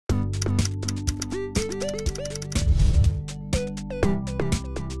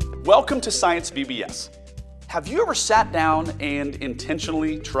Welcome to Science VBS. Have you ever sat down and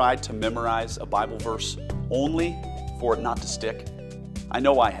intentionally tried to memorize a Bible verse only for it not to stick? I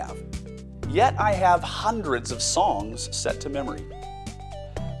know I have. Yet I have hundreds of songs set to memory.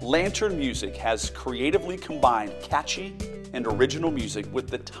 Lantern Music has creatively combined catchy and original music with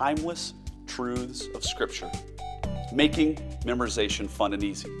the timeless truths of Scripture, making memorization fun and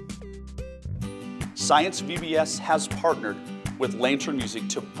easy. Science VBS has partnered with Lantern Music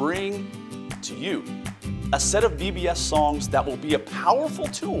to bring to you a set of VBS songs that will be a powerful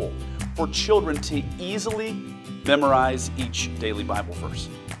tool for children to easily memorize each daily Bible verse.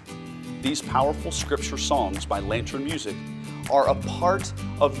 These powerful scripture songs by Lantern Music are a part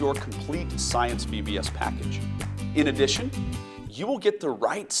of your complete Science VBS package. In addition, you will get the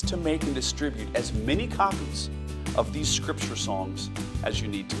rights to make and distribute as many copies of these scripture songs as you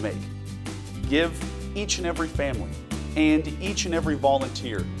need to make. Give each and every family and each and every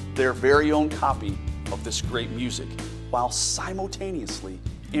volunteer their very own copy of this great music while simultaneously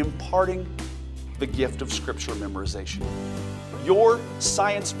imparting the gift of scripture memorization. Your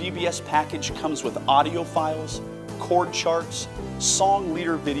Science VBS package comes with audio files, chord charts, song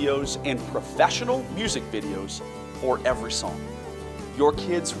leader videos, and professional music videos for every song. Your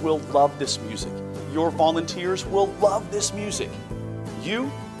kids will love this music. Your volunteers will love this music.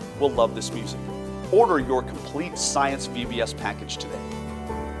 You will love this music. Order your complete Science VBS package today.